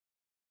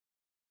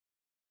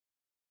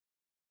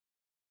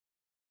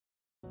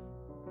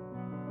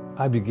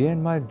I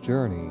began my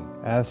journey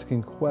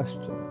asking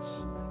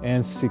questions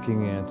and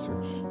seeking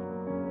answers.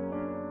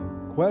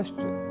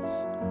 Questions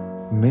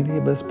many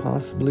of us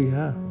possibly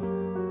have.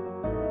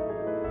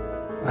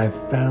 I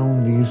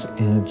found these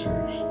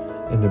answers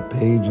in the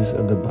pages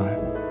of the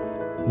Bible,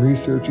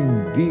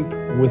 researching deep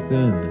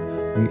within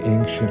the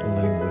ancient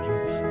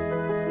languages.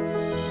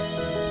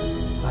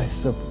 I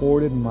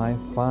supported my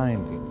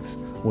findings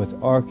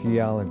with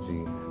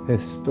archaeology,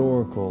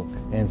 historical,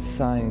 and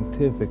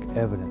scientific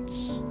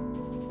evidence.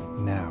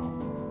 Now,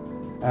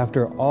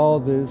 after all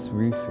this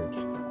research,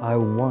 I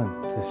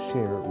want to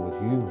share it with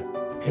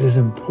you. It is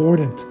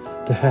important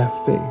to have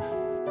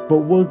faith, but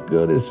what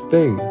good is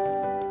faith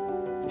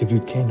if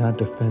you cannot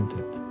defend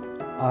it?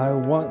 I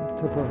want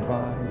to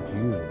provide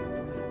you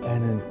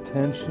an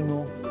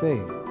intentional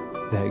faith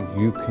that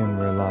you can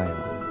rely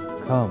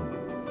on.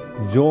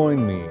 Come,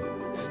 join me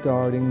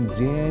starting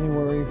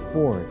January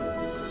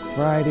 4th,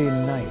 Friday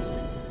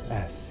night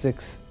at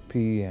 6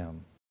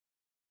 p.m.